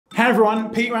Hey everyone,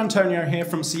 Peter Antoniou here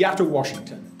from Seattle,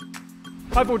 Washington.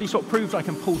 I've already sort of proved I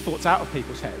can pull thoughts out of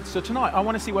people's heads, so tonight I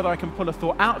want to see whether I can pull a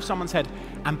thought out of someone's head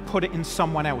and put it in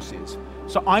someone else's.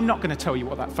 So I'm not going to tell you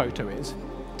what that photo is.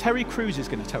 Terry Crews is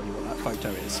going to tell you what that photo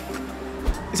is.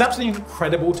 It's absolutely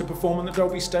incredible to perform on the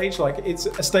Dolby stage. Like, it's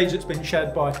a stage that's been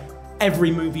shared by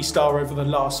every movie star over the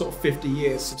last sort of 50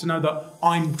 years. So to know that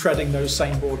I'm treading those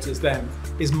same boards as them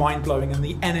is mind-blowing, and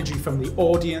the energy from the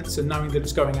audience and knowing that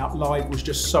it's going out live was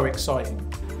just so exciting.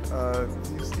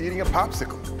 He's eating a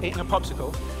popsicle. Eating a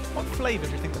popsicle? What flavour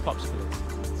do you think the popsicle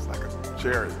is? It's like a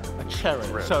cherry. A cherry.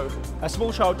 Red. So a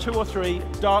small child, 2 or 3,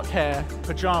 dark hair,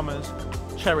 pajamas,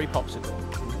 cherry popsicle.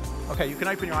 Okay, you can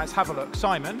open your eyes, have a look.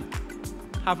 Simon,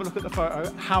 have a look at the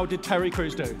photo. How did Terry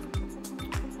Crews do?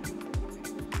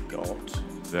 Not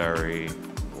very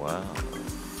well.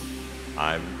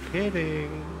 I'm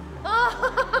kidding.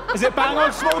 Is it bang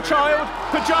on, small child,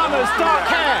 pajamas, dark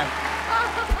hair?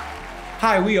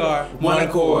 Hi, we are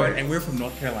 1aChord, and we're from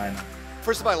North Carolina.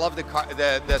 First of all, I love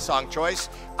the song choice.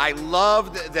 I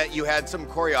loved that you had some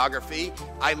choreography.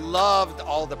 I loved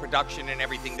all the production and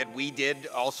everything that we did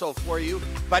also for you.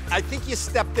 But I think you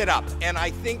stepped it up, and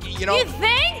I think, you know... You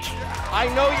think? I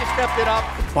know you stepped it up.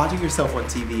 Watching yourself on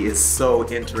TV is so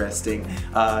interesting.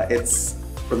 It's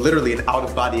literally an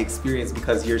out-of-body experience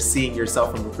because you're seeing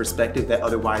yourself from a perspective that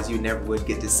otherwise you never would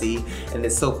get to see. And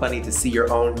it's so funny to see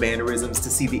your own mannerisms, to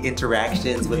see the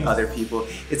interactions with other people.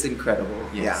 It's incredible.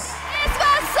 Yes. Yeah. This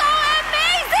was so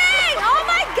amazing! Oh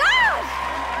my gosh!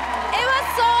 It was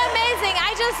so amazing.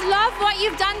 I just love what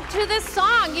you've done to this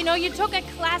song. You know, you took a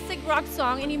classic rock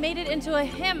song and you made it into a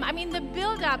hymn. I mean, the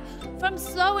build-up from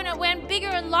slow and it went bigger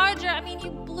and larger. I mean,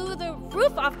 you blew the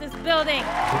roof off this building.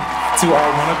 To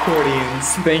our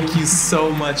 1aCchordians, thank you so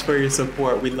much for your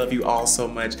support. We love you all so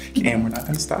much, and we're not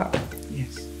gonna stop.